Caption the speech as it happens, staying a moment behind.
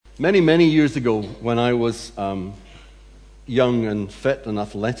Many, many years ago, when I was young and fit and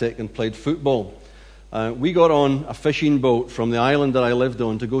athletic and played football, we got on a fishing boat from the island that I lived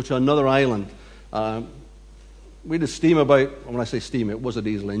on to go to another island. We had to steam about, when I say steam, it was a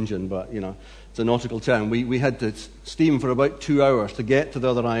diesel engine, but, it's a nautical term. We had to steam for about 2 hours to get to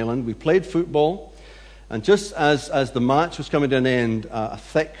the other island. We played football, and just as the match was coming to an end, a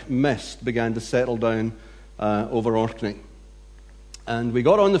thick mist began to settle down over Orkney. And we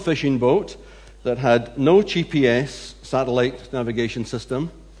got on the fishing boat that had no GPS satellite navigation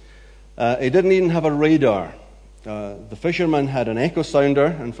system. It didn't even have a radar. The fisherman had an echo sounder,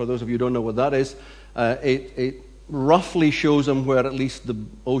 and for those of you who don't know what that is, it roughly shows them where at least the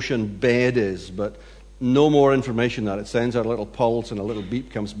ocean bed is, but no more information than that. It sends out a little pulse and a little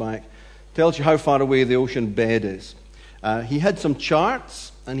beep comes back. Tells you how far away the ocean bed is. He had some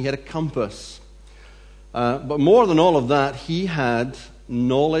charts and he had a compass. But more than all of that, he had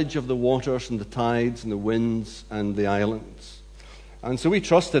knowledge of the waters and the tides and the winds and the islands. And so we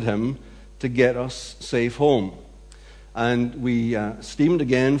trusted him to get us safe home. And we steamed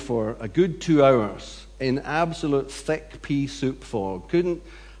again for a good 2 hours in absolute thick pea soup fog. Couldn't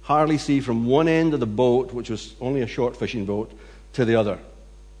hardly see from one end of the boat, which was only a short fishing boat, to the other.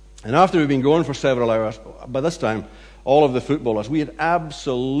 And after we'd been going for several hours, by this time, all of the footballers, we had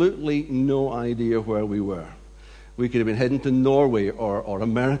absolutely no idea where we were. We could have been heading to Norway or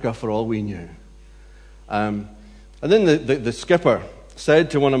America for all we knew. And then the skipper said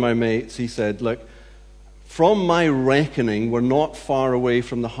to one of my mates, he said, "Look, from my reckoning, we're not far away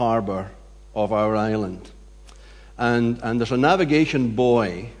from the harbor of our island. And there's a navigation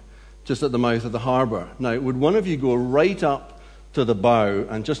buoy just at the mouth of the harbor. Now, would one of you go right up to the bow,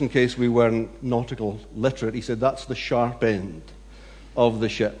 and just in case we weren't nautical literate, he said, that's the sharp end of the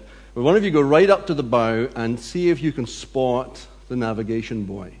ship. Would one of you go right up to the bow and see if you can spot the navigation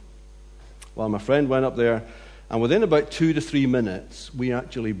buoy?" Well, my friend went up there, and within about 2 to 3 minutes, we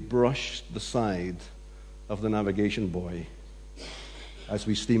actually brushed the side of the navigation buoy as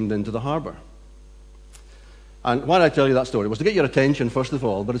we steamed into the harbor. And why did I tell you that story? It was to get your attention, first of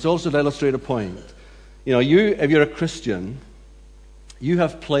all, but it's also to illustrate a point. If you're a Christian, you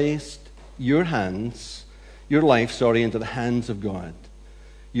have placed your life, into the hands of God.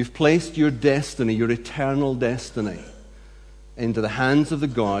 You've placed your destiny, your eternal destiny, into the hands of the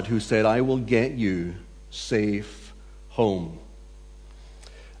God who said, "I will get you safe home."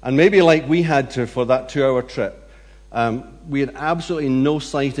 And maybe like we had to for that 2-hour trip, we had absolutely no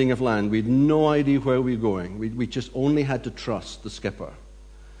sighting of land. We had no idea where we were going. We just only had to trust the skipper.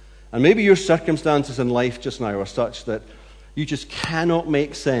 And maybe your circumstances in life just now are such that you just cannot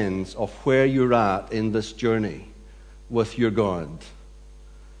make sense of where you're at in this journey with your God,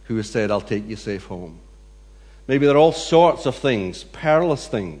 who has said, "I'll take you safe home." Maybe there are all sorts of things, perilous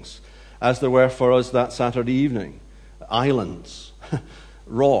things, as there were for us that Saturday evening. Islands,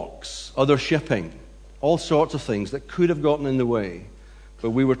 rocks, other shipping, all sorts of things that could have gotten in the way, but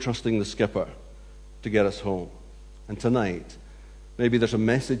we were trusting the skipper to get us home. And tonight, maybe there's a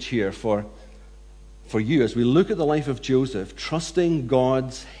message here for you as we look at the life of Joseph, trusting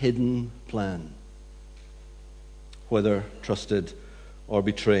God's hidden plan, whether trusted or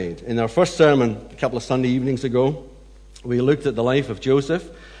betrayed. In our first sermon a couple of Sunday evenings ago, we looked at the life of Joseph,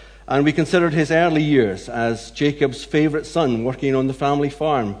 and we considered his early years as Jacob's favorite son working on the family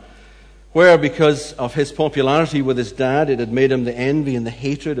farm, where, because of his popularity with his dad, it had made him the envy and the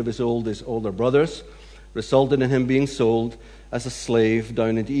hatred of his older brothers, resulted in him being sold as a slave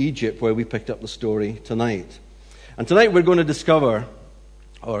down into Egypt, where we picked up the story tonight. And tonight we're going to discover,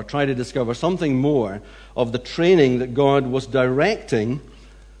 or try to discover, something more of the training that God was directing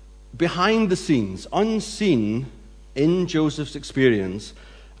behind the scenes, unseen in Joseph's experience,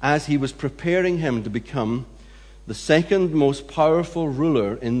 as he was preparing him to become the second most powerful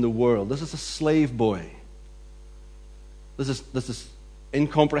ruler in the world. This is a slave boy. This is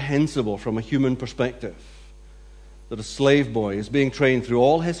incomprehensible from a human perspective, that a slave boy is being trained through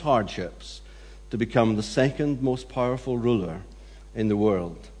all his hardships to become the second most powerful ruler in the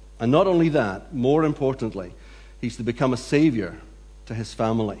world. And not only that, more importantly, he's to become a savior to his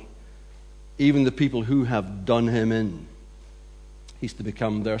family, even the people who have done him in. He's to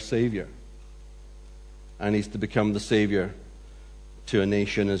become their savior. And he's to become the savior to a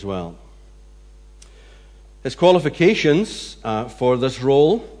nation as well. His qualifications for this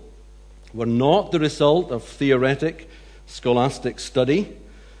role were not the result of theoretic, scholastic study.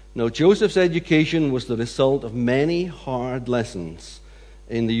 No, Joseph's education was the result of many hard lessons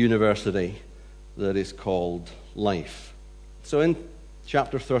in the university that is called life. So in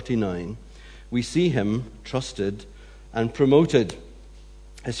chapter 39, we see him trusted and promoted.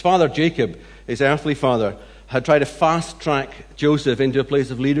 His father Jacob, his earthly father, had tried to fast-track Joseph into a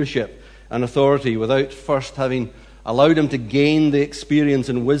place of leadership and authority without first having allowed him to gain the experience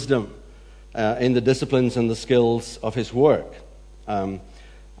and wisdom in the disciplines and the skills of his work. I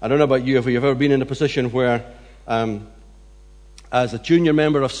don't know about you, if you've ever been in a position where, as a junior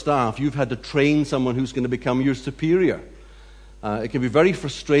member of staff, you've had to train someone who's going to become your superior. It can be very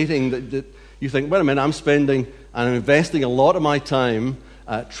frustrating that you think, wait a minute, I'm spending and I'm investing a lot of my time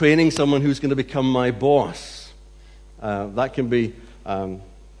training someone who's going to become my boss. That can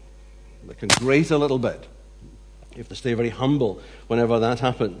grate a little bit. You have to stay very humble whenever that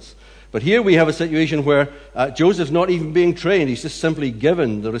happens. But here we have a situation where Joseph's not even being trained. He's just simply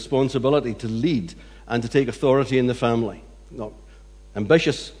given the responsibility to lead and to take authority in the family. Not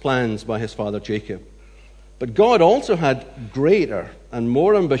ambitious plans by his father Jacob. But God also had greater and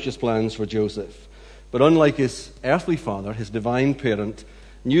more ambitious plans for Joseph. But unlike his earthly father, his divine parent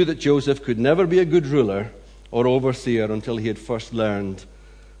knew that Joseph could never be a good ruler or overseer until he had first learned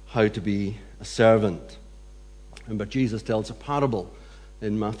how to be a servant. But Jesus tells a parable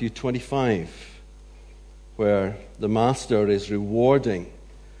in Matthew 25, where the master is rewarding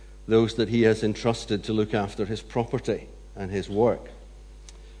those that he has entrusted to look after his property and his work,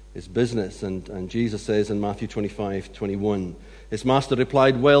 his business. And Jesus says in Matthew 25:21, his master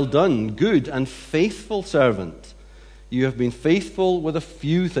replied, "Well done, good and faithful servant. You have been faithful with a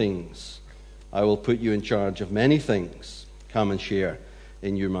few things. I will put you in charge of many things. Come and share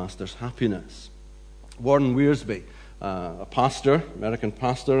in your master's happiness." Warren Wiersbe, a pastor, American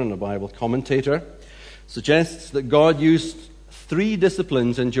pastor and a Bible commentator, suggests that God used 3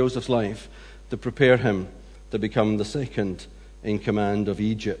 disciplines in Joseph's life to prepare him to become the second in command of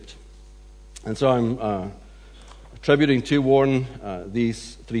Egypt. And so I'm attributing to Warren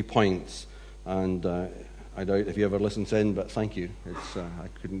these 3 points. And I doubt if you ever listened in, but thank you. I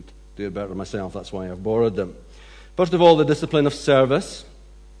couldn't do it better myself. That's why I've borrowed them. First of all, the discipline of service.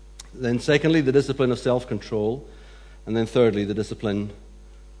 Then secondly, the discipline of self-control. And then thirdly, the discipline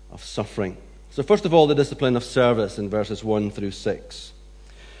of suffering. So first of all, the discipline of service in verses 1 through 6.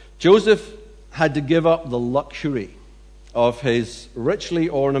 Joseph had to give up the luxury of his richly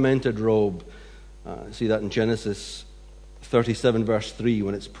ornamented robe. See that in Genesis 37 verse 3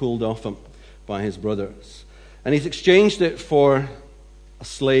 when it's pulled off him by his brothers. And he's exchanged it for a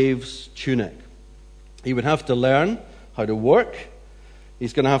slave's tunic. He would have to learn how to work.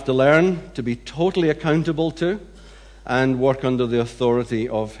 He's going to have to learn to be totally accountable to and work under the authority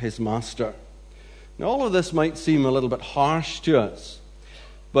of his master. Now, all of this might seem a little bit harsh to us,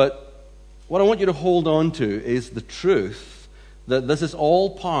 but what I want you to hold on to is the truth that this is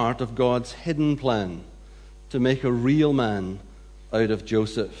all part of God's hidden plan to make a real man out of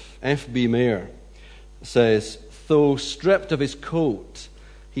Joseph. F.B. Mayer says, though stripped of his coat,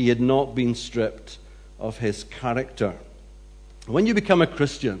 he had not been stripped of his character. When you become a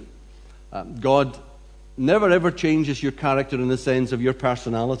Christian, God never ever changes your character in the sense of your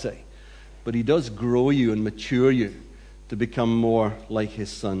personality, but he does grow you and mature you to become more like his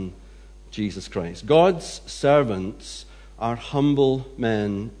Son, Jesus Christ. God's servants are humble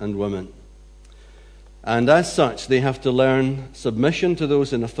men and women. And as such, they have to learn submission to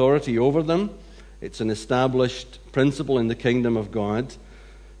those in authority over them. It's an established principle in the kingdom of God.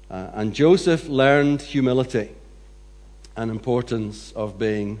 And Joseph learned humility and importance of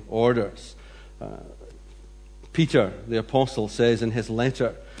obeying orders. Peter, the apostle, says in his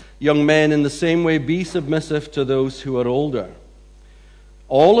letter, young men, in the same way, be submissive to those who are older.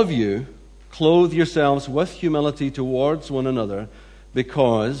 All of you, clothe yourselves with humility towards one another,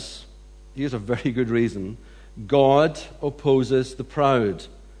 because, here's a very good reason, God opposes the proud,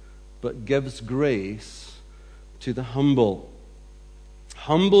 but gives grace to the humble.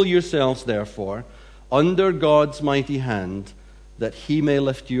 Humble yourselves, therefore, under God's mighty hand, that he may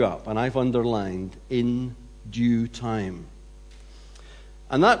lift you up. And I've underlined, in due time.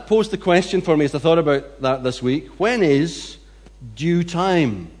 And that posed the question for me as I thought about that this week. When is due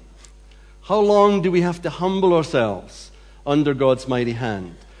time? How long do we have to humble ourselves under God's mighty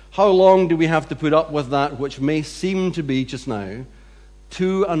hand? How long do we have to put up with that which may seem to be just now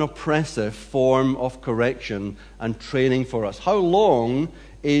too an oppressive form of correction and training for us? How long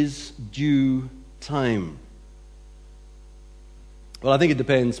is due time? Well, I think it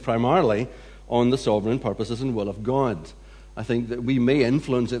depends primarily on the sovereign purposes and will of God. I think that we may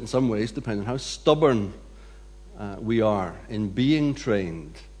influence it in some ways depending on how stubborn we are in being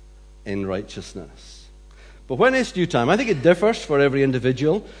trained in righteousness. But when is due time? I think it differs for every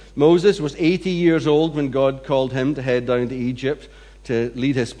individual. Moses was 80 years old when God called him to head down to Egypt to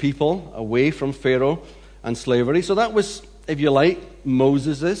lead his people away from Pharaoh and slavery. So that was if you like,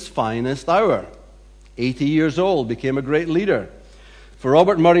 Moses' finest hour. 80 years old, became a great leader. For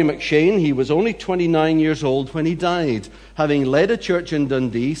Robert Murray McCheyne, he was only 29 years old when he died, having led a church in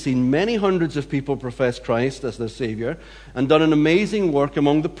Dundee, seen many hundreds of people profess Christ as their Savior, and done an amazing work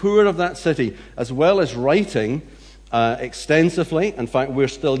among the poor of that city, as well as writing extensively. In fact, we're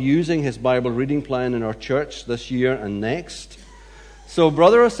still using his Bible reading plan in our church this year and next. So,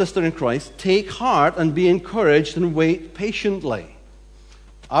 brother or sister in Christ, take heart and be encouraged and wait patiently.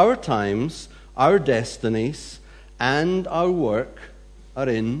 Our times, our destinies, and our work are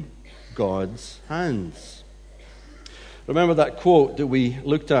in God's hands. Remember that quote that we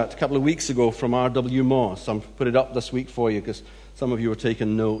looked at a couple of weeks ago from R.W. Moss? I'll put it up this week for you because some of you were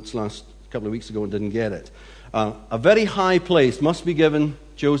taking notes last couple of weeks ago and didn't get it. A very high place must be given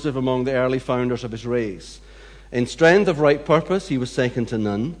Joseph among the early founders of his race. In strength of right purpose, he was second to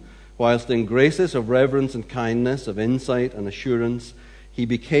none, whilst in graces of reverence and kindness, of insight and assurance, he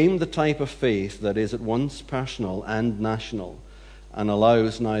became the type of faith that is at once personal and national, and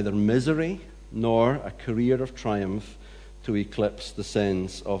allows neither misery nor a career of triumph to eclipse the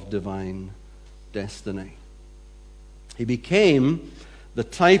sense of divine destiny. He became the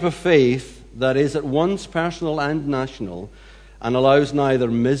type of faith that is at once personal and national, and allows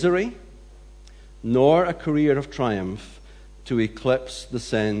neither misery nor a career of triumph to eclipse the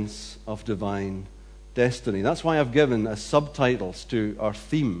sense of divine destiny. That's why I've given as subtitles to our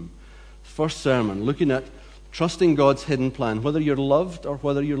theme, first sermon, looking at trusting God's hidden plan, whether you're loved or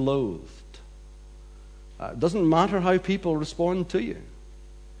whether you're loathed. It doesn't matter how people respond to you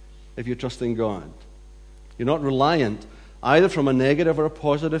if you're trusting God. You're not reliant either from a negative or a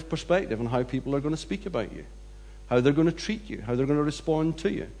positive perspective on how people are going to speak about you, how they're going to treat you, how they're going to respond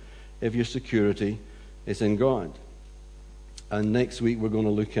to you if your security is in God. And next week we're going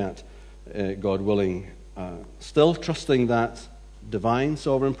to look at, God willing, still trusting that divine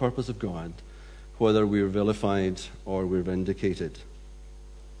sovereign purpose of God, whether we're vilified or we're vindicated.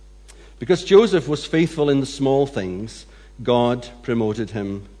 Because Joseph was faithful in the small things, God promoted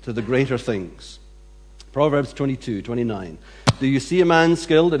him to the greater things. Proverbs 22:29. Do you see a man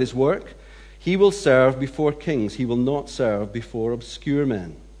skilled at his work? He will serve before kings. He will not serve before obscure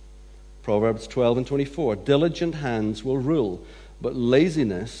men. Proverbs 12:24. Diligent hands will rule, but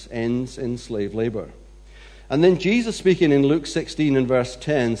laziness ends in slave labor. And then Jesus, speaking in Luke 16 and verse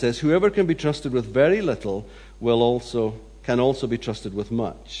 10, says, whoever can be trusted with very little can also be trusted with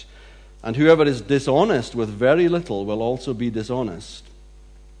much. And whoever is dishonest with very little will also be dishonest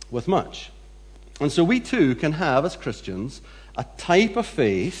with much. And so we too can have, as Christians, a type of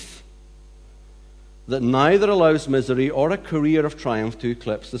faith that neither allows misery or a career of triumph to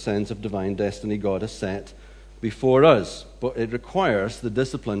eclipse the sense of divine destiny God has set before us. But it requires the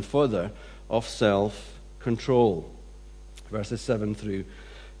discipline further of self-control. Verses 7 through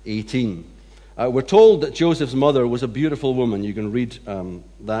 18. We're told that Joseph's mother was a beautiful woman. You can read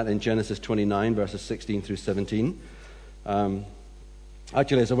that in Genesis 29, verses 16 through 17.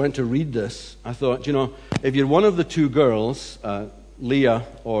 Actually, as I went to read this, I thought, if you're one of the two girls, Leah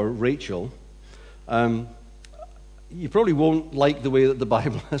or Rachel, you probably won't like the way that the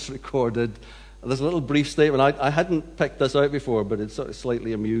Bible has recorded. There's a little brief statement. I hadn't picked this out before, but it sort of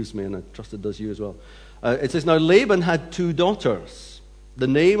slightly amused me, and I trust it does you as well. It says, now Laban had two daughters. The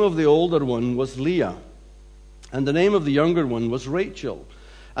name of the older one was Leah, and the name of the younger one was Rachel.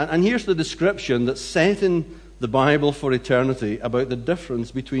 And here's the description that's set in the Bible for eternity about the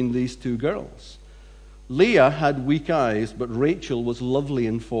difference between these two girls. Leah had weak eyes, but Rachel was lovely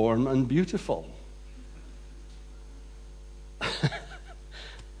in form and beautiful.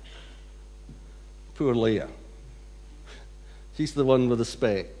 Poor Leah. She's the one with the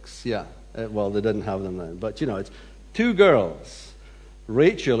specs. Yeah. Well, they didn't have them then. But, it's two girls.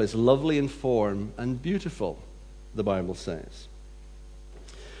 Rachel is lovely in form and beautiful, the Bible says.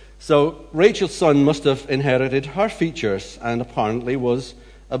 So Rachel's son must have inherited her features and apparently was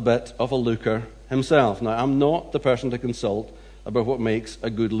a bit of a looker himself. Now, I'm not the person to consult about what makes a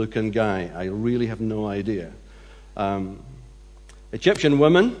good-looking guy. I really have no idea. Egyptian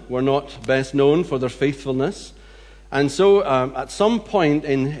women were not best known for their faithfulness. And so at some point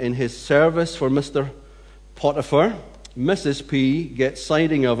in his service for Mr. Potiphar, Mrs. P gets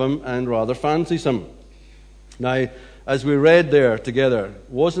sighting of him and rather fancies him. Now, as we read there together,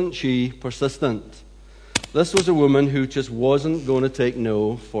 wasn't she persistent? This was a woman who just wasn't going to take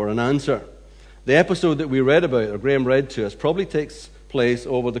no for an answer. The episode that we read about, or Graham read to us, probably takes place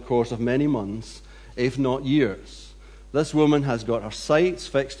over the course of many months, if not years. This woman has got her sights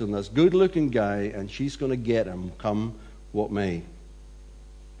fixed on this good-looking guy, and she's going to get him, come what may.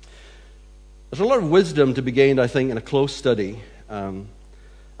 There's a lot of wisdom to be gained, I think, in a close study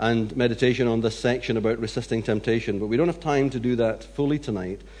and meditation on this section about resisting temptation, but we don't have time to do that fully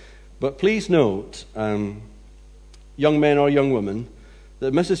tonight. But please note, young men or young women,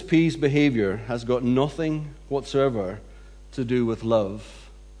 that Mrs. P's behavior has got nothing whatsoever to do with love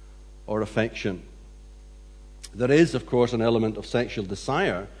or affection. There is, of course, an element of sexual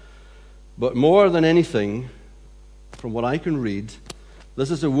desire, but more than anything, from what I can read, this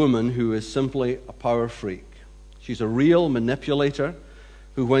is a woman who is simply a power freak. She's a real manipulator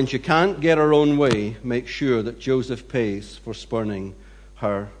who, when she can't get her own way, makes sure that Joseph pays for spurning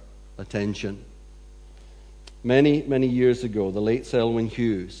her attention. Many, many years ago, the late Selwyn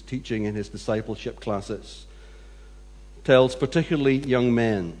Hughes, teaching in his discipleship classes, tells particularly young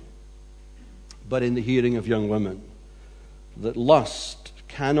men, but in the hearing of young women, that lust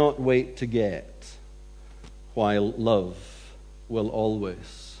cannot wait to get, while love will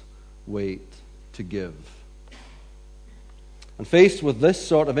always wait to give. And faced with this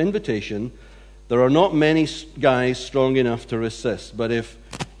sort of invitation, there are not many guys strong enough to resist. But if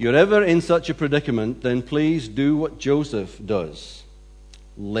you're ever in such a predicament, then please do what Joseph does.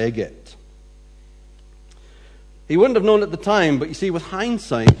 Leg it. He wouldn't have known at the time, but you see, with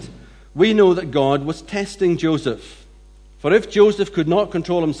hindsight, we know that God was testing Joseph. For if Joseph could not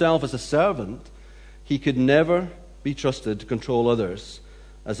control himself as a servant, he could never be trusted to control others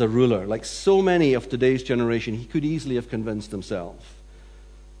as a ruler. Like so many of today's generation, he could easily have convinced himself.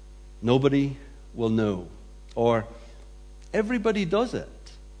 Nobody will know. Or, everybody does it.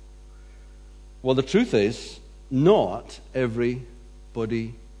 Well, the truth is, not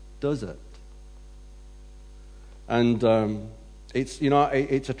everybody does it. And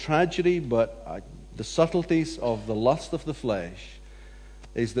it's a tragedy, but the subtleties of the lust of the flesh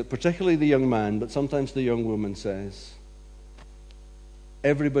is that particularly the young man, but sometimes the young woman says,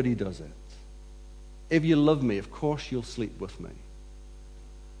 everybody does it. If you love me, of course you'll sleep with me.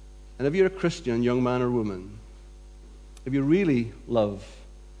 And if you're a Christian, young man or woman, if you really love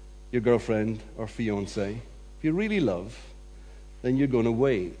your girlfriend or fiancé, if you really love, then you're going to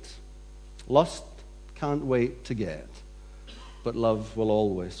wait. Lust can't wait to get, but love will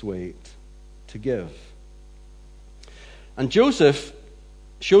always wait to give. And Joseph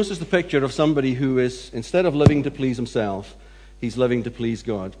shows us the picture of somebody who is, instead of living to please himself, he's living to please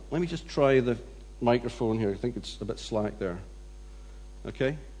God. Let me just try the microphone here. I think it's a bit slack there.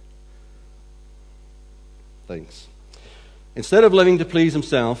 Okay? Thanks. Instead of living to please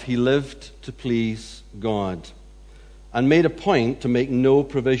himself, he lived to please God and made a point to make no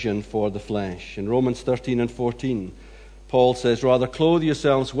provision for the flesh. In Romans 13 and 14, Paul says, "Rather clothe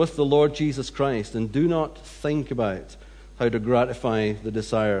yourselves with the Lord Jesus Christ and do not think about how to gratify the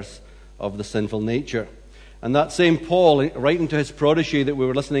desires of the sinful nature." And that same Paul, writing to his protege that we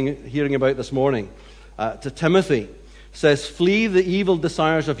were hearing about this morning, to Timothy, says, "Flee the evil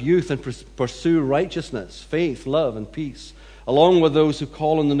desires of youth and pursue righteousness, faith, love, and peace, along with those who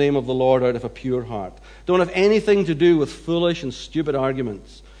call on the name of the Lord out of a pure heart." Don't have anything to do with foolish and stupid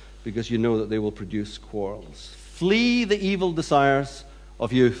arguments, because you know that they will produce quarrels. Flee the evil desires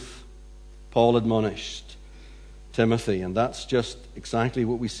of youth, Paul admonished Timothy, and that's just exactly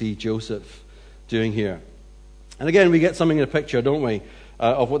what we see Joseph doing here. And again, we get something in the picture, don't we,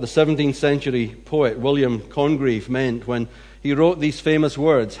 of what the 17th century poet William Congreve meant when he wrote these famous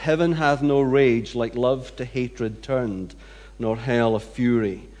words, "Heaven hath no rage like love to hatred turned, nor hell a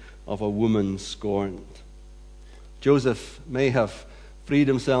fury of a woman scorned." Joseph may have freed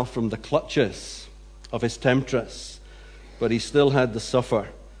himself from the clutches of his temptress, but he still had to suffer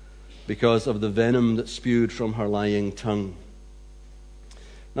because of the venom that spewed from her lying tongue.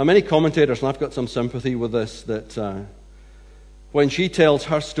 Now, many commentators, and I've got some sympathy with this, that when she tells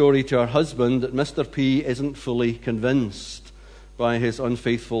her story to her husband, that Mr. P isn't fully convinced by his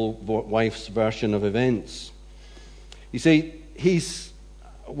unfaithful wife's version of events. You see, he's,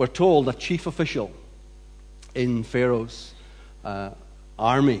 we're told, a chief official in Pharaoh's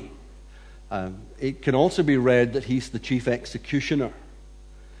army. It can also be read that he's the chief executioner.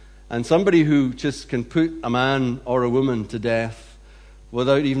 And somebody who just can put a man or a woman to death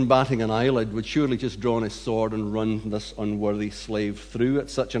without even batting an eyelid would surely just draw his sword and run this unworthy slave through at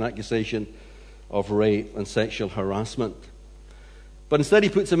such an accusation of rape and sexual harassment. But instead he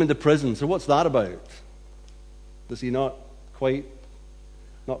puts him into prison. So what's that about? Is he not quite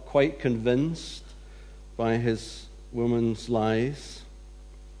convinced by his woman's lies?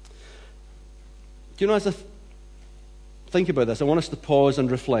 Do you know, as I think about this, I want us to pause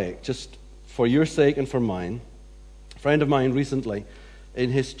and reflect, just for your sake and for mine. A friend of mine recently in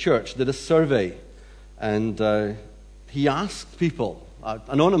his church did a survey, and he asked people,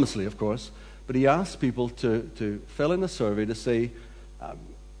 anonymously of course, but But he asked people to fill in a survey to say,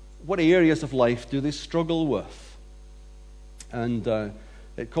 what areas of life do they struggle with? And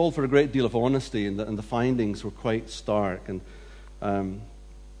it called for a great deal of honesty, and the findings were quite stark, and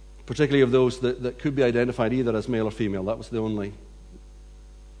particularly of those that could be identified either as male or female. That was the only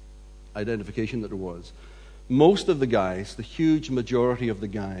identification that there was. Most of the guys, the huge majority of the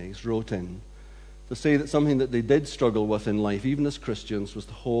guys, wrote in to say that something that they did struggle with in life, even as Christians, was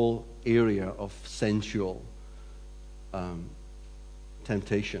the whole area of sensual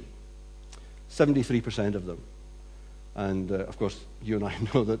temptation. 73% of them. And, of course, you and I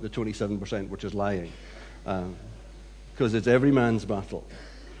know that the 27% were just lying. Because it's every man's battle.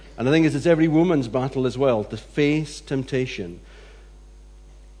 And the thing is, it's every woman's battle as well, to face temptation.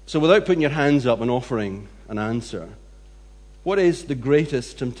 So without putting your hands up and offering an answer, what is the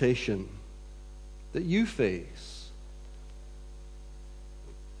greatest temptation that you face?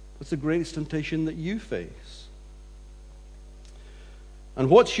 What's the greatest temptation that you face? And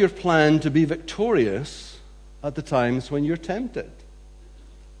what's your plan to be victorious at the times when you're tempted?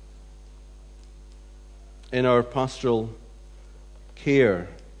 In our pastoral care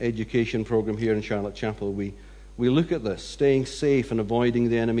education program here in Charlotte Chapel, we look at this, staying safe and avoiding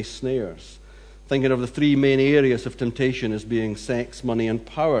the enemy's snares, thinking of the three main areas of temptation as being sex, money, and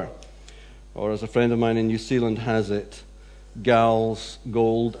power. Or as a friend of mine in New Zealand has it, gals,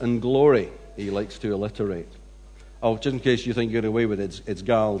 gold, and glory. He likes to alliterate. Oh, just in case you think you're away with it, it's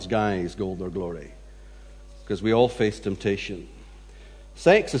gals, guys, gold, or glory. Because we all face temptation.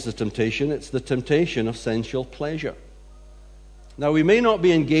 Sex is a temptation. It's the temptation of sensual pleasure. Now, we may not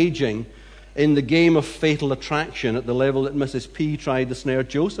be engaging in the game of fatal attraction at the level that Mrs. P tried to snare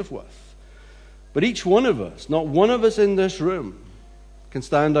Joseph with. But each one of us, not one of us in this room, can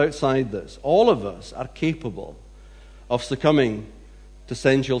stand outside this. All of us are capable of succumbing to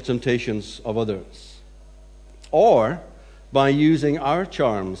sensual temptations of others. Or by using our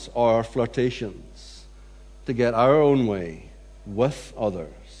charms or our flirtations to get our own way with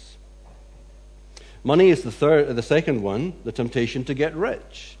others. Money is the second one, the temptation to get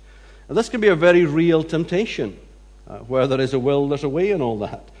rich. And this can be a very real temptation. Where there is a will, there's a way, and all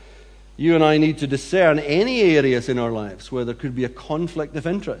that. You and I need to discern any areas in our lives where there could be a conflict of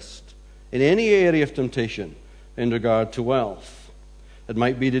interest in any area of temptation in regard to wealth. It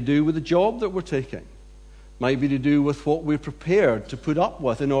might be to do with the job that we're taking. It might be to do with what we're prepared to put up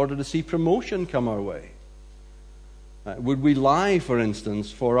with in order to see promotion come our way. Would we lie, for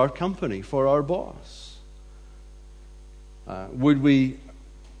instance, for our company, for our boss? Would we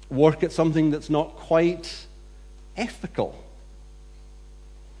work at something that's not quite ethical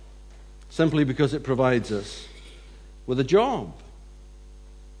simply because it provides us with a job?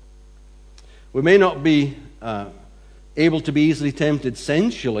 We may not be able to be easily tempted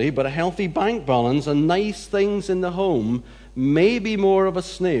sensually, but a healthy bank balance and nice things in the home may be more of a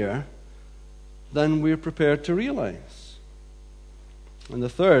snare than we're prepared to realize. And the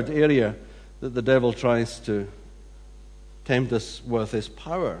third area that the devil tries to tempt us with is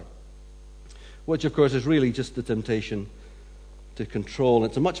power, which of course is really just the temptation to control.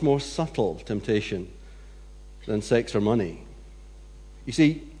 It's a much more subtle temptation than sex or money. You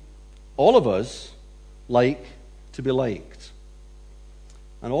see, all of us like to be liked.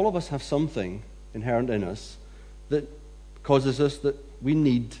 And all of us have something inherent in us that causes us that we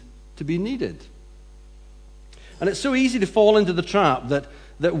need to be needed. And it's so easy to fall into the trap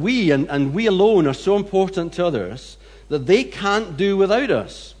that we and we alone are so important to others that they can't do without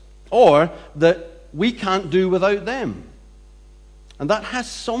us, or that we can't do without them. And that has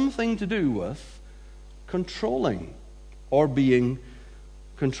something to do with controlling or being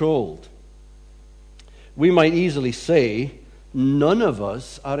controlled. We might easily say, none of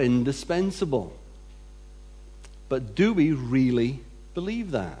us are indispensable. But do we really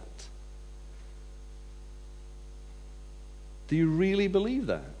believe that? Do you really believe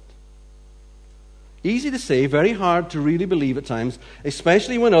that? Easy to say, very hard to really believe at times,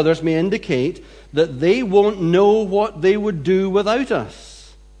 especially when others may indicate that they won't know what they would do without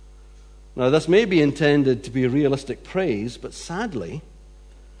us. Now, this may be intended to be realistic praise, but sadly,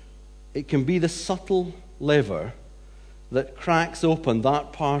 it can be the subtle lever that cracks open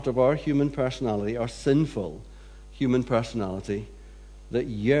that part of our human personality, our sinful human personality, that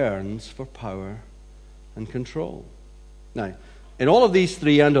yearns for power and control. Now, in all of these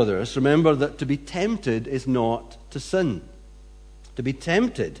three and others, remember that to be tempted is not to sin. To be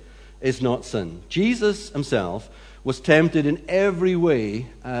tempted is not sin. Jesus himself was tempted in every way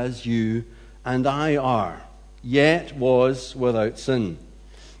as you and I are, yet was without sin.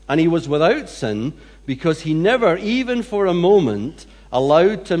 And he was without sin because he never, even for a moment,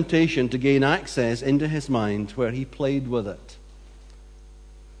 allowed temptation to gain access into his mind where he played with it.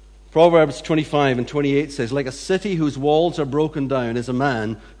 Proverbs 25 and 28 says, like a city whose walls are broken down is a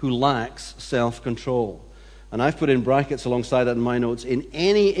man who lacks self-control. And I've put in brackets alongside that in my notes, in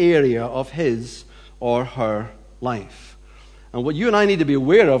any area of his or her life. And what you and I need to be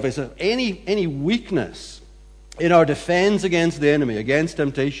aware of is that any weakness in our defense against the enemy, against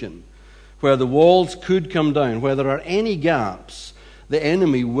temptation, where the walls could come down, where there are any gaps, the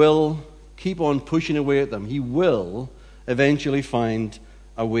enemy will keep on pushing away at them. He will eventually find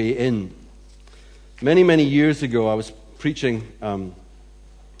a way in. Many, many years ago, I was preaching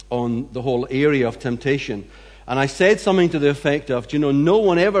on the whole area of temptation, and I said something to the effect of, no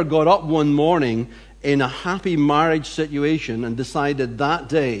one ever got up one morning in a happy marriage situation and decided that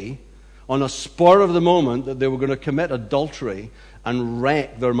day, on a spur of the moment, that they were going to commit adultery and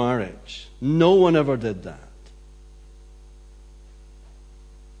wreck their marriage. No one ever did that.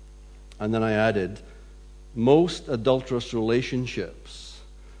 And then I added, most adulterous relationships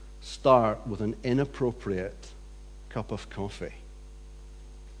start with an inappropriate cup of coffee.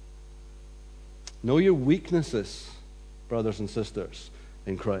 Know your weaknesses, brothers and sisters,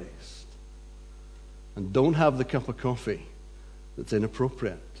 in Christ. And don't have the cup of coffee that's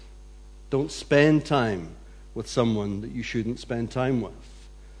inappropriate. Don't spend time with someone that you shouldn't spend time with.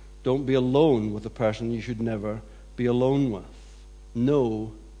 Don't be alone with a person you should never be alone with.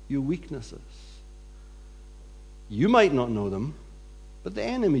 Know your weaknesses. You might not know them, but the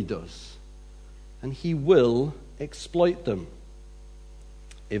enemy does. And he will exploit them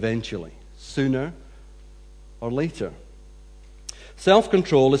eventually, sooner or later.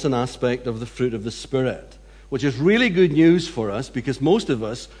 Self-control is an aspect of the fruit of the Spirit, which is really good news for us because most of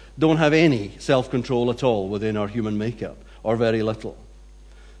us don't have any self-control at all within our human makeup, or very little.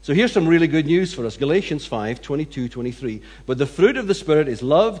 So here's some really good news for us. Galatians 5, 22, 23. But the fruit of the Spirit is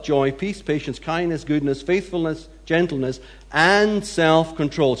love, joy, peace, patience, kindness, goodness, faithfulness, gentleness, and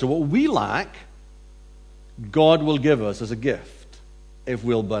self-control. So what we lack, God will give us as a gift if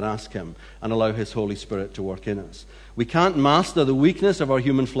we'll but ask Him and allow His Holy Spirit to work in us. We can't master the weakness of our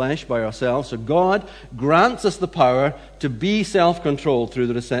human flesh by ourselves, so God grants us the power to be self-controlled through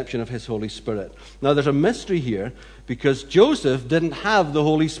the reception of His Holy Spirit. Now there's a mystery here, because Joseph didn't have the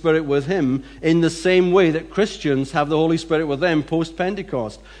Holy Spirit with him in the same way that Christians have the Holy Spirit with them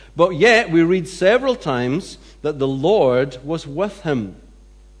post-Pentecost. But yet we read several times that the Lord was with him.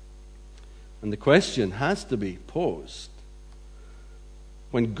 And the question has to be posed.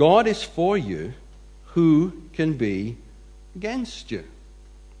 When God is for you, who can be against you?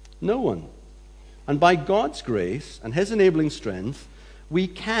 No one. And by God's grace and His enabling strength, we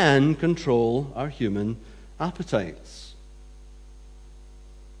can control our human appetites.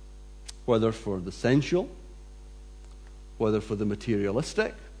 Whether for the sensual, whether for the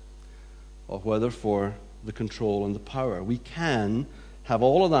materialistic, or whether for the control and the power. We can have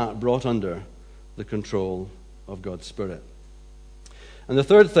all of that brought under the control of God's Spirit. And the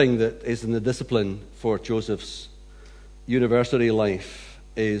third thing that is in the discipline for Joseph's university life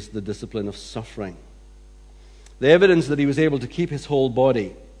is the discipline of suffering. The evidence that he was able to keep his whole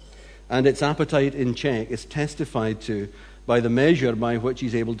body and its appetite in check is testified to by the measure by which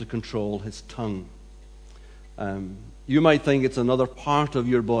he's able to control his tongue. You might think it's another part of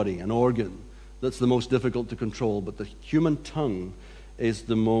your body, an organ, that's the most difficult to control, but the human tongue is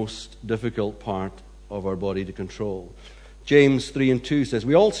the most difficult part of our body to control. James 3 and 2 says,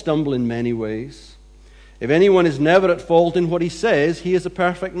 we all stumble in many ways. If anyone is never at fault in what he says, he is a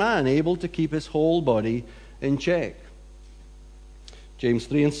perfect man, able to keep his whole body in check. James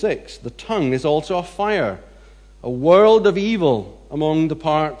 3 and 6, the tongue is also a fire, a world of evil among the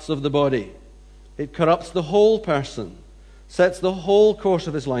parts of the body. It corrupts the whole person, sets the whole course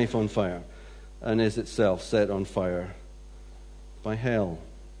of his life on fire, and is itself set on fire by hell.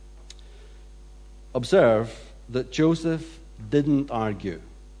 Observe that Joseph didn't argue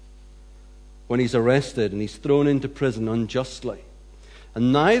when he's arrested and he's thrown into prison unjustly.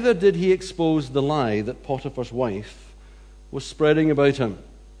 And neither did he expose the lie that Potiphar's wife was spreading about him.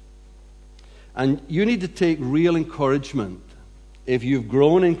 And you need to take real encouragement if you've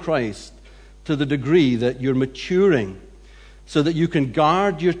grown in Christ to the degree that you're maturing so that you can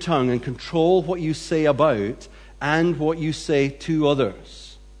guard your tongue and control what you say about and what you say to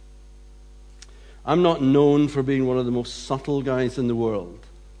others. I'm not known for being one of the most subtle guys in the world.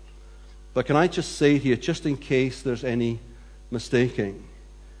 But can I just say to you, just in case there's any mistaking,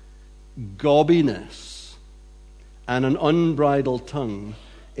 gobbiness and an unbridled tongue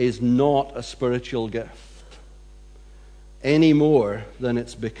is not a spiritual gift, any more than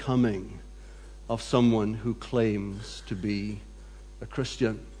it's becoming of someone who claims to be a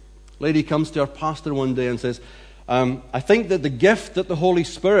Christian. A lady comes to her pastor one day and says, I think that the gift that the Holy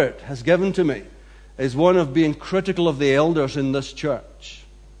Spirit has given to me is one of being critical of the elders in this church.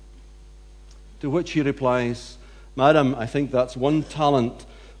 To which he replies, Madam, I think that's one talent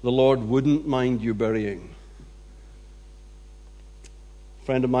the Lord wouldn't mind you burying. A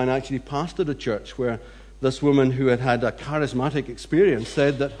friend of mine actually pastored a church where this woman who had had a charismatic experience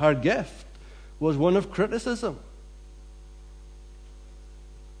said that her gift was one of criticism.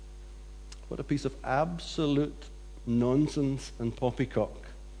 What a piece of absolute nonsense and poppycock.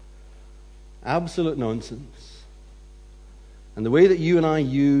 Absolute nonsense. And the way that you and I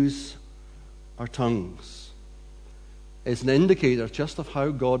use our tongues is an indicator just of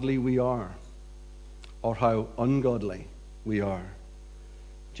how godly we are or how ungodly we are.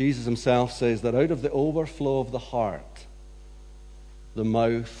 Jesus himself says that out of the overflow of the heart, the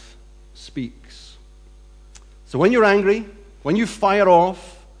mouth speaks. So when you're angry, when you fire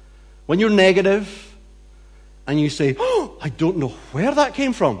off, when you're negative, and you say, oh, I don't know where that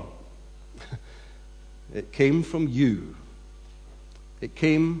came from. It came from you. It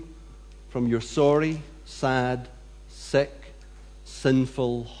came from your sorry, sad, sick,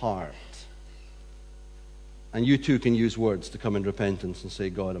 sinful heart. And you too can use words to come in repentance and say,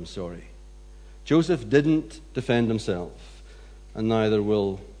 God, I'm sorry. Joseph didn't defend himself, and neither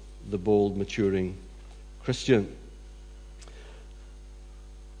will the bold, maturing Christian.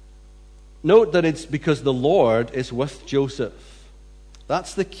 Note that it's because the Lord is with Joseph.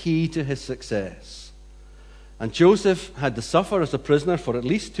 That's the key to his success. And Joseph had to suffer as a prisoner for at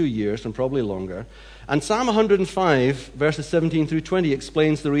least 2 years, and probably longer. And Psalm 105, verses 17 through 20,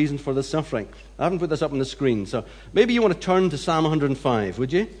 explains the reason for the suffering. I haven't put this up on the screen, so maybe you want to turn to Psalm 105,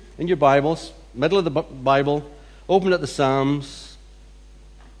 would you? In your Bibles, middle of the Bible, open at the Psalms.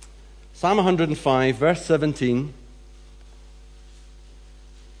 Psalm 105, verse 17.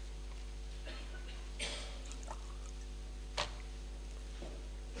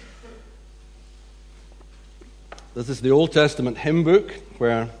 This is the Old Testament hymn book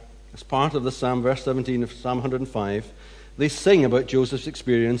where, as part of the Psalm, verse 17 of Psalm 105, they sing about Joseph's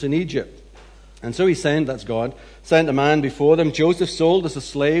experience in Egypt. And so he sent, that's God, sent a man before them. Joseph sold as a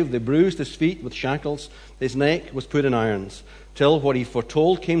slave. They bruised his feet with shackles. His neck was put in irons, till what he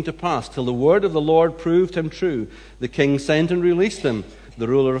foretold came to pass, till the word of the Lord proved him true. The king sent and released him. The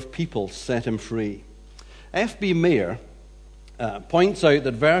ruler of peoples set him free. F.B. Mayer points out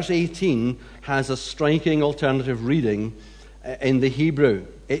that verse 18 has a striking alternative reading in the Hebrew.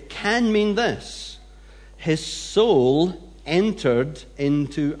 It can mean this: his soul entered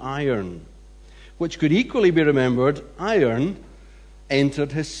into iron, which could equally be remembered, iron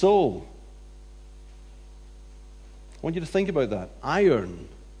entered his soul. I want you to think about that. Iron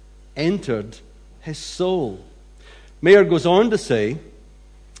entered his soul. Mayer goes on to say,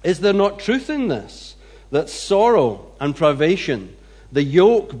 is there not truth in this? That sorrow and privation, the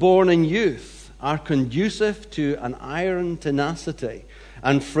yoke borne in youth, are conducive to an iron tenacity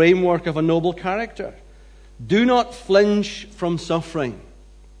and framework of a noble character. Do not flinch from suffering.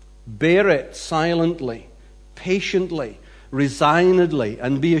 Bear it silently, patiently, resignedly,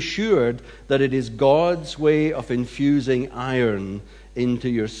 and be assured that it is God's way of infusing iron into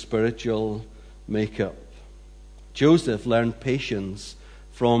your spiritual makeup. Joseph learned patience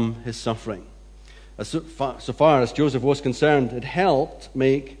from his suffering. So far as Joseph was concerned, it helped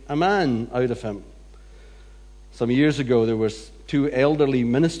make a man out of him. Some years ago, there was 2 elderly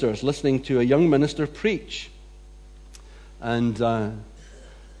ministers listening to a young minister preach. And the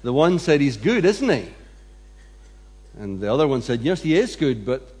one said, he's good, isn't he? And the other one said, yes, he is good,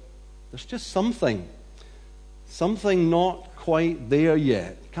 but there's just something not quite there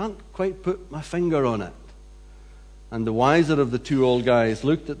yet. Can't quite put my finger on it. And the wiser of the 2 old guys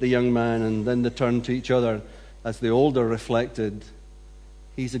looked at the young man, and then they turned to each other as the older reflected,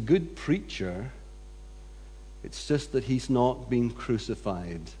 he's a good preacher. It's just that he's not been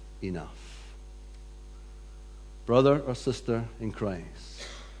crucified enough. Brother or sister in Christ,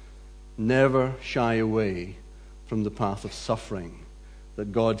 never shy away from the path of suffering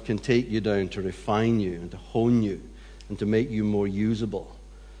that God can take you down to refine you and to hone you and to make you more usable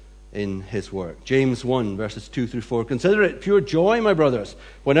in his work. James 1, verses 2 through 4. Consider it pure joy, my brothers,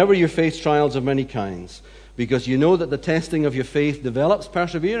 whenever you face trials of many kinds, because you know that the testing of your faith develops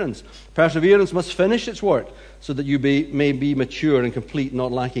perseverance. Perseverance must finish its work, so that you may be mature and complete,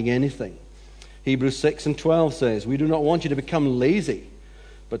 not lacking anything. Hebrews 6 and 12 says, we do not want you to become lazy,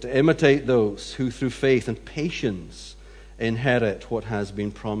 but to imitate those who through faith and patience inherit what has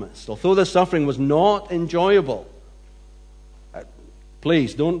been promised. Although the suffering was not enjoyable,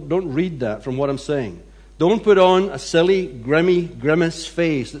 please don't read that from what I'm saying. Don't put on a silly, grimace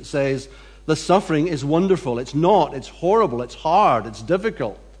face that says, the suffering is wonderful. It's not. It's horrible. It's hard. It's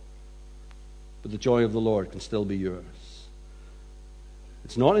difficult. But the joy of the Lord can still be yours.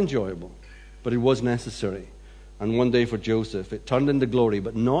 It's not enjoyable, but it was necessary. And one day for Joseph, it turned into glory,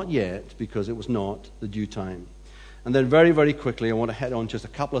 but not yet, because it was not the due time. And then very, very quickly, I want to head on just a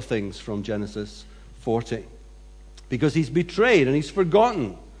couple of things from Genesis 40. Because he's betrayed and he's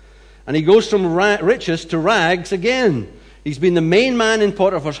forgotten. And he goes from riches to rags again. He's been the main man in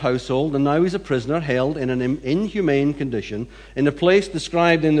Potiphar's household, and now he's a prisoner held in an inhumane condition in a place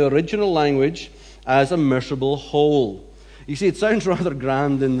described in the original language as a miserable hole. You see, it sounds rather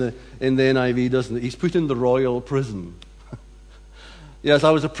grand in the NIV, doesn't it? He's put in the royal prison. Yes, I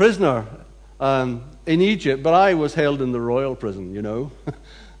was a prisoner in Egypt, but I was held in the royal prison, you know.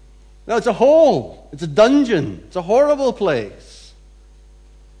 No, it's a hole. It's a dungeon. It's a horrible place.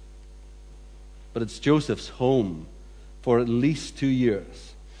 But it's Joseph's home for at least 2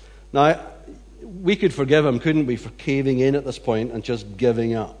 years. Now, we could forgive him, couldn't we, for caving in at this point and just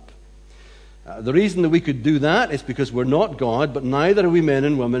giving up. The reason that we could do that is because we're not God, but neither are we men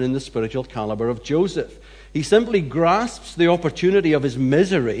and women in the spiritual caliber of Joseph. He simply grasps the opportunity of his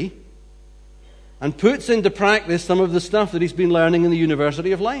misery and puts into practice some of the stuff that he's been learning in the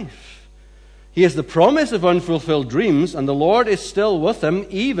University of Life. He has the promise of unfulfilled dreams, and the Lord is still with him,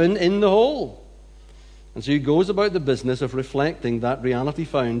 even in the hole. And so he goes about the business of reflecting that reality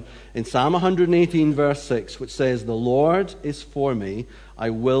found in Psalm 118, verse 6, which says, "The Lord is for me,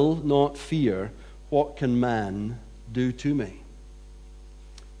 I will not fear. What can man do to me?"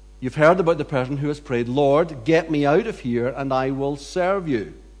 You've heard about the person who has prayed, "Lord, get me out of here and I will serve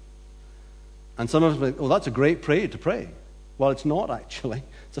you." And some of us think, "Oh, that's a great prayer to pray." Well, it's not actually.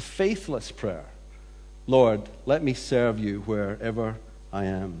 It's a faithless prayer. "Lord, let me serve you wherever I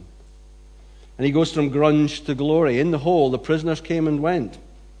am." And he goes from grunge to glory. In the hole, the prisoners came and went.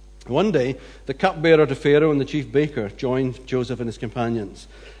 One day, the cupbearer to Pharaoh and the chief baker joined Joseph and his companions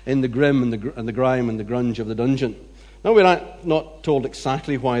in the grim and the grime and the grunge of the dungeon. Now, we're not told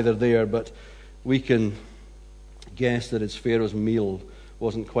exactly why they're there, but we can guess that it's Pharaoh's meal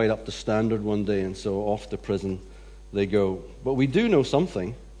wasn't quite up to standard one day, and so off to prison they go. But we do know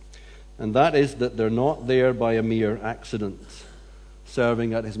something, and that is that they're not there by a mere accident,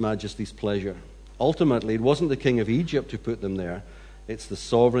 serving at His Majesty's pleasure. Ultimately, it wasn't the king of Egypt who put them there. It's the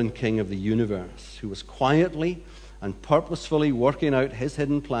sovereign king of the universe who was quietly and purposefully working out his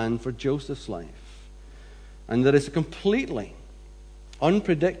hidden plan for Joseph's life. And there is a completely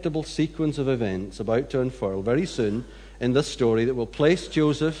unpredictable sequence of events about to unfurl very soon in this story that will place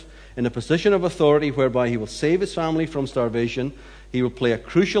Joseph in a position of authority whereby he will save his family from starvation. He will play a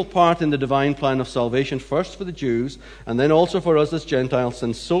crucial part in the divine plan of salvation, first for the Jews, and then also for us as Gentiles,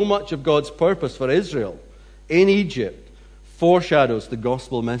 since so much of God's purpose for Israel in Egypt foreshadows the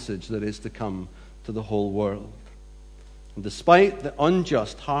gospel message that is to come to the whole world. And despite the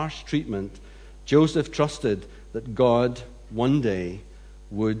unjust, harsh treatment, Joseph trusted that God one day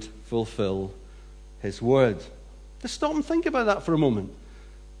would fulfill His word. Just stop and think about that for a moment.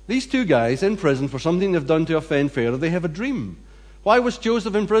 These two guys in prison for something they've done to offend Pharaoh, they have a dream. Why was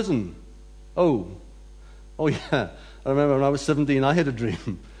Joseph in prison? Oh yeah. I remember when I was 17, I had a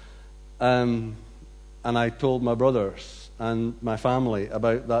dream. And I told my brothers and my family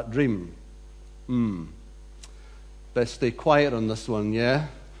about that dream. Best stay quiet on this one, yeah?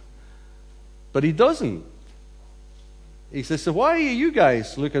 But he doesn't. He says, "So why are you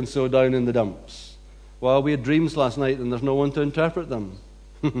guys looking so down in the dumps?" "Well, we had dreams last night and there's no one to interpret them."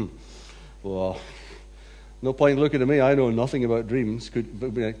 Well, no point looking at me. I know nothing about dreams.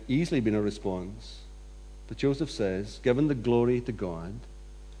 Could easily been a response. But Joseph says, given the glory to God,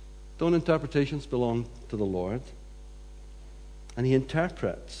 don't interpretations belong to the Lord? And he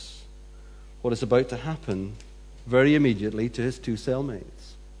interprets what is about to happen very immediately to his two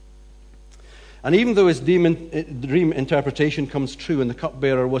cellmates. And even though his dream interpretation comes true and the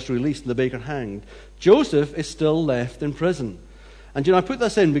cupbearer was released and the baker hanged, Joseph is still left in prison. And I put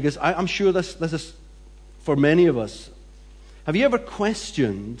this in because I'm sure this is for many of us. Have you ever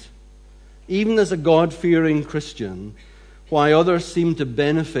questioned, even as a God-fearing Christian, why others seem to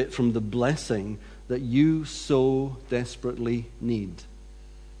benefit from the blessing that you so desperately need?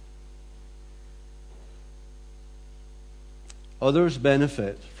 Others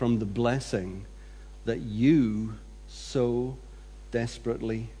benefit from the blessing that you so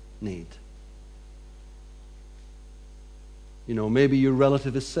desperately need. Maybe your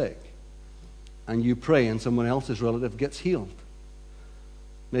relative is sick and you pray and someone else's relative gets healed.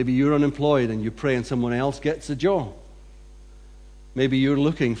 Maybe you're unemployed and you pray and someone else gets a job. Maybe you're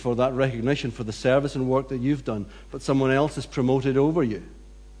looking for that recognition for the service and work that you've done, but someone else is promoted over you.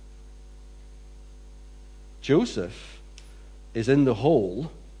 Joseph is in the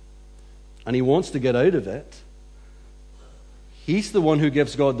hole, and he wants to get out of it. He's the one who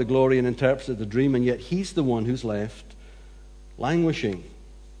gives God the glory and interprets the dream, and yet he's the one who's left languishing.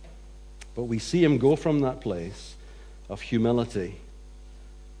 But we see him go from that place of humility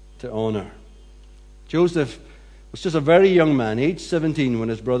to honor. Joseph was just a very young man, aged 17, when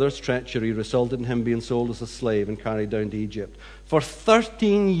his brother's treachery resulted in him being sold as a slave and carried down to Egypt. For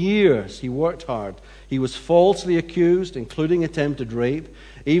 13 years he worked hard. He was falsely accused, including attempted rape.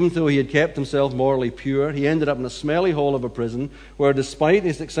 Even though he had kept himself morally pure, he ended up in a smelly hole of a prison where, despite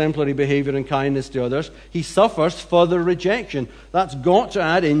his exemplary behavior and kindness to others, he suffers further rejection. That's got to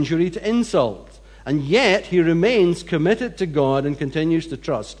add injury to insult. And yet he remains committed to God and continues to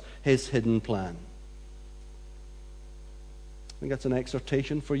trust his hidden plan. I think that's an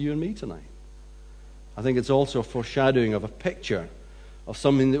exhortation for you and me tonight. I think it's also a foreshadowing of a picture of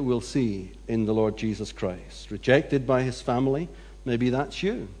something that we'll see in the Lord Jesus Christ. Rejected by his family, maybe that's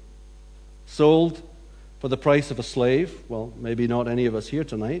you. Sold for the price of a slave, well, maybe not any of us here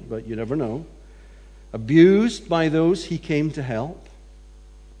tonight, but you never know. Abused by those he came to help.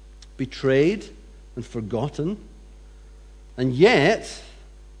 Betrayed and forgotten. And yet,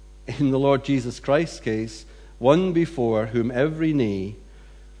 in the Lord Jesus Christ's case, one before whom every knee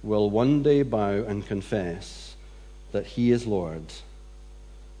will one day bow and confess that he is Lord.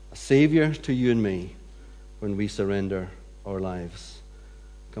 A Savior to you and me when we surrender our lives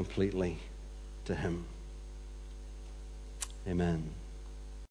completely to him. Amen.